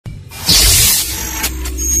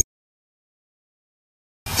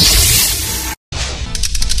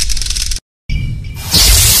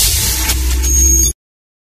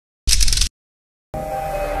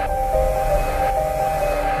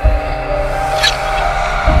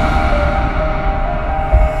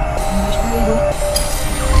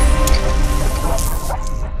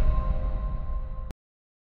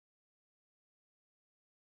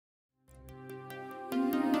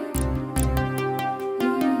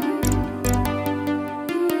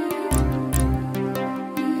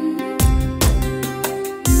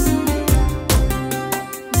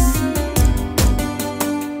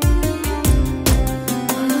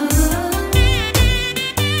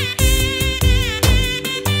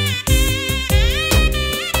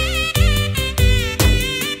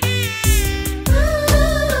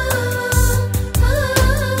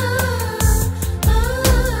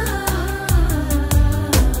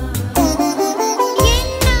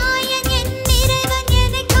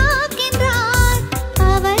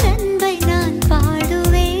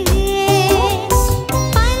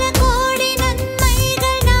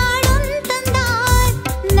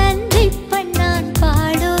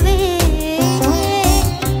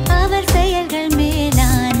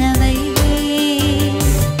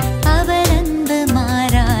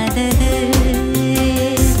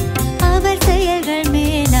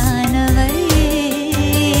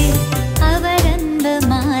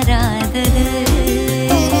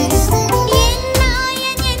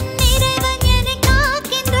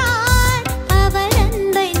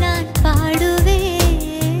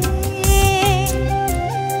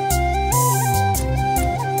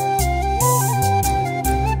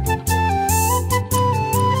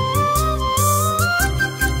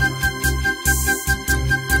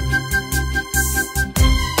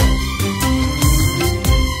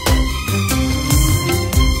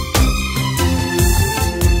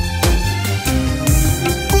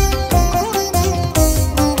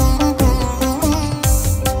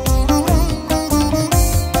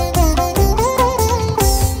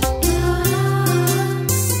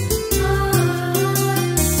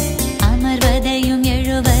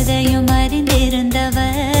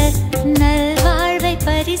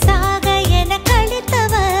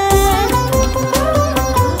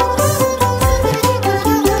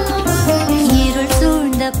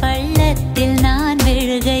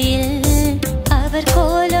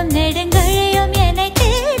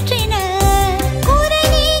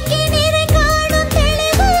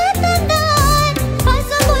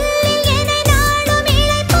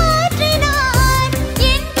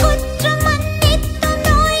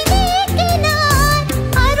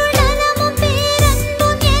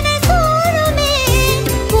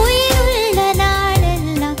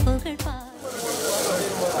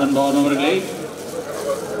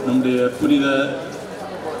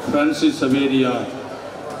St.Xavier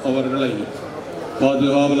அவர்களை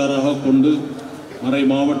பாதுகாவலராக கொண்டு மறை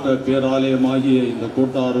மாவட்ட பேராலயமாகிய இந்த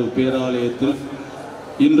கோட்டாறு பேராலயத்தில்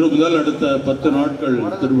இன்று முதல் அடுத்த 10 நாட்கள்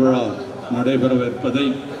திருவிழா நடைபெறவிருப்பதை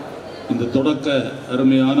இந்த தொடக்க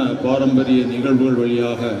அருமையான பாரம்பரிய நிகழ்வுகள்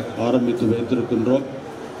வழியாக ஆரம்பித்து வைத்திருக்கின்றோம்.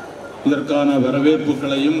 இதற்கான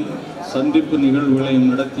வரவேற்புகளையும் சந்திப்பு நிகழ்வுகளையும்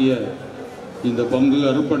நடத்திய இந்த பங்கு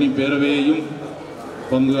அருள்பணி பேரவையையும்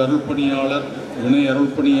பங்கு அருள்பணியாளர், இணை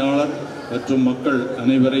அருள்பணியாளர் மற்றும் மக்கள்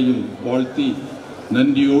அனைவரையும் வாழ்த்தி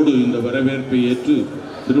நன்றியோடு இந்த வரவேற்பை ஏற்று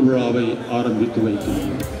திருவிழாவை ஆரம்பித்து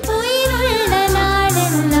வைக்கிறோம்.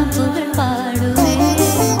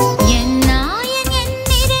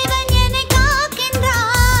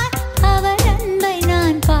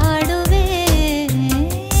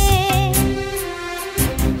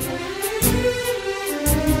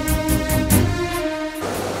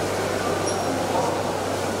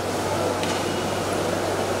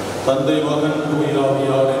 தந்தை மகன் தூய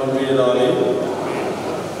ஆவியாரின் பேராலே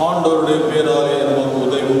ஆண்டவருடைய பேராலே நமக்கு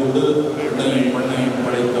உதவி உண்டு. விண்ணையும் மண்ணையும்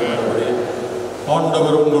படைத்தவர்களே,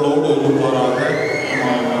 ஆண்டவர் உங்களோடு இருப்பாராக.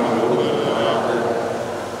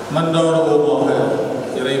 மன்றாடுவோமாக.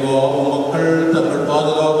 இறைவா, மக்கள் தங்கள்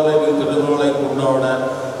பாதுகாவலின் திருநாளை கொண்டாட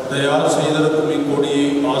தயார் செய்திருக்கும் இக்கொடியை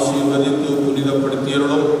ஆசீர்வதித்து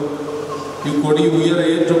புனிதப்படுத்தியருளும். இக்கொடி உயர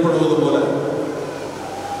ஏற்றப்படுவது போல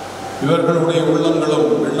இவர்களுடைய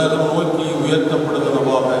உள்ளங்களும் விண்ணகம் நோக்கி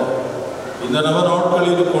உயர்த்தப்படுகிறவாக. இந்த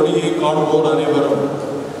நவநாட்களில் கொடியை காணுவோர் அனைவரும்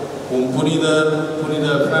புனித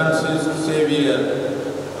St.Xavier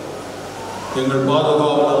எங்கள்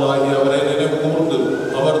பாதுகாவலராகி அவரை நினைவு கூர்ந்து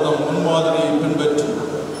அவர் தம் முன்மாதிரியை பின்பற்றி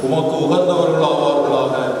உமக்கு உகந்தவர்கள்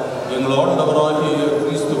ஆவார்களாக. எங்கள் ஆண்டவராகிய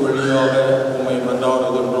கிறிஸ்து வழியாக உம்மை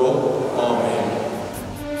மன்றாடுகின்றோம். ஆமென்.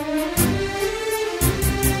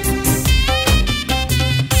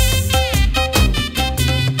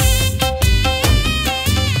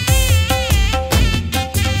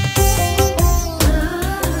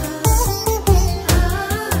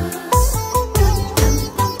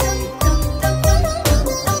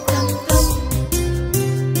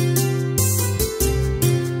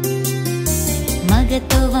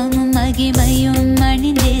 மகிமையும்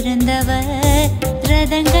அணிந்திருந்தவர்,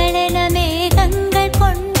 ரதங்களென மேகங்கள்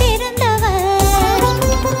கொண்டிருந்தவர்,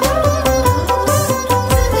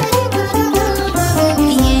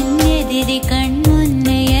 என் எதிரி கண்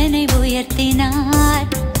முன்னே என்னை உயர்த்தினார்,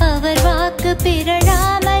 அவர் வாக்கு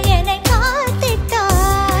பிறழாமல் என்னை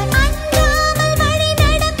காத்திட்டார், அஞ்சாமல் வழி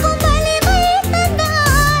நடக்கும் வலிமை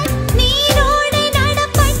தந்தார், நீரோடை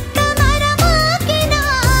நடப்பட்ட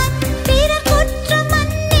மரமாக்கினார், பிற குற்றம்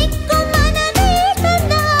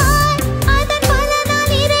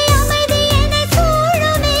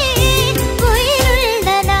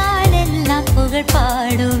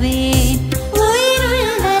பாடுவேன்,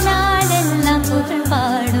 உயிருள்ள நாளெல்லாம் புகழ்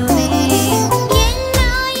பாடுவேன். என்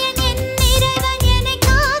நாயன் என் இறைவன் என்னை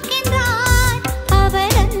காக்கின்றார்,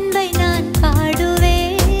 அவர் அன்பை நான்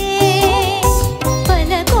பாடுவேன்.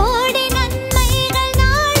 பல கோடி நன்மைகள்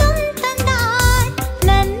நாளும் தந்தார்,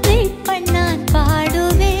 நன்றி நான்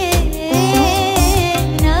பாடுவேன்.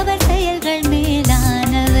 அவர் செயல்கள்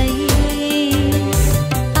மேலானவை,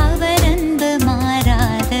 அவர் அன்பு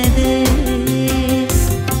மாறாதது,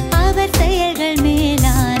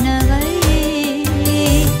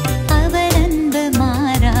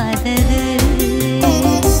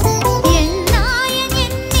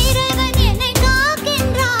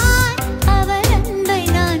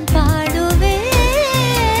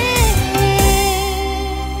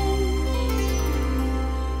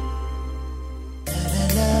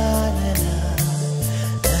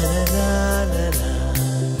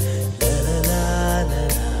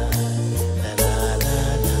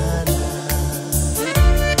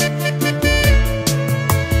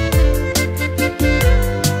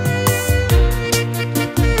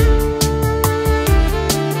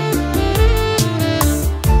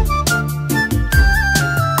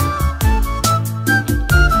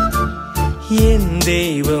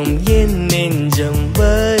 தெய்வம் என் நெஞ்சம்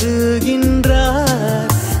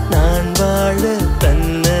வருகின்றார், நான் வாழ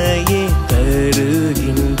தன்னையே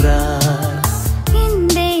தருகின்றார். என்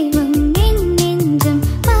தெய்வம் என் நெஞ்சம்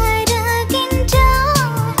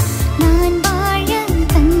வருகின்றார், நான் வாழ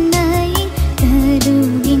தன்னையே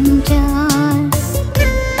தருகின்றார்.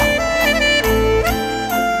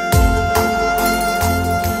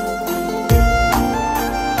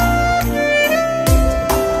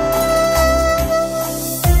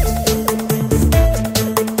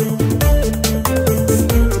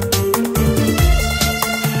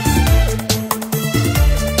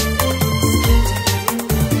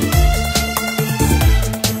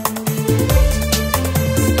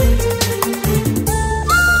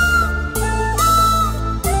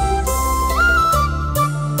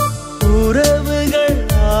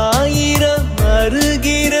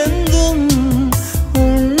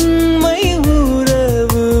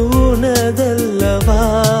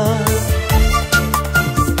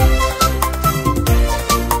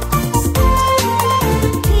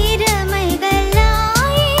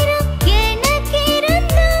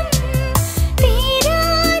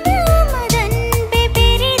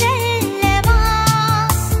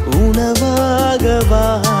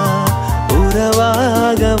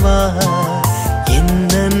 என்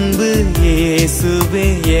அன்பு இயேசுவே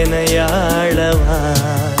எனையாளவா.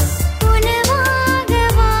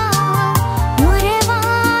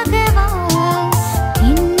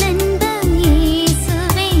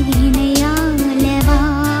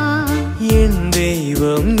 என்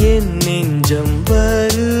தெய்வம் என் நெஞ்சம்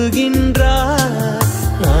வருகின்றார்,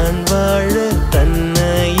 நான் வாழ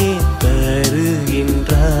தன்னையே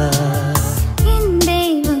தருகின்றார்.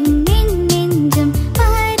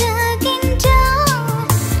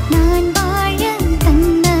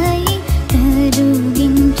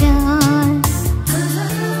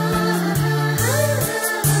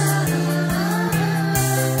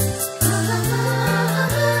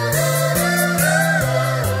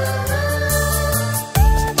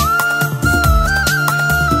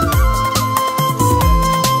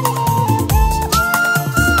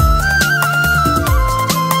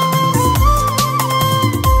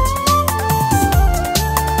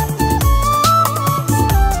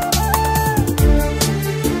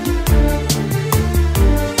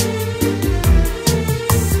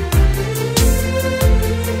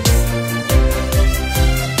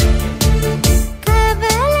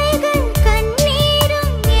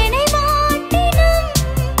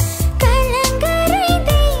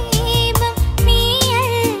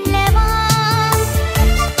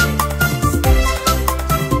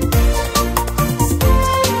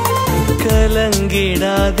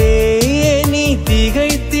 கலங்கிடாதே நீ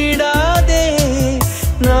திகைத்திடாதே,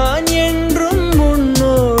 நான் என்றும்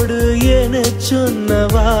உன்னோடு எனச்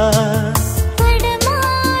சொன்னவா.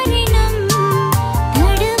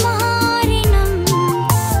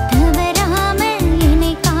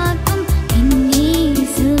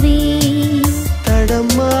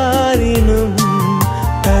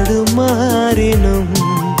 தடுமாறினும்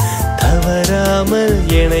தவறாமல்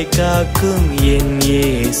என்னை காக்கும் என்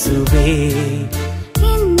இயேசுவே.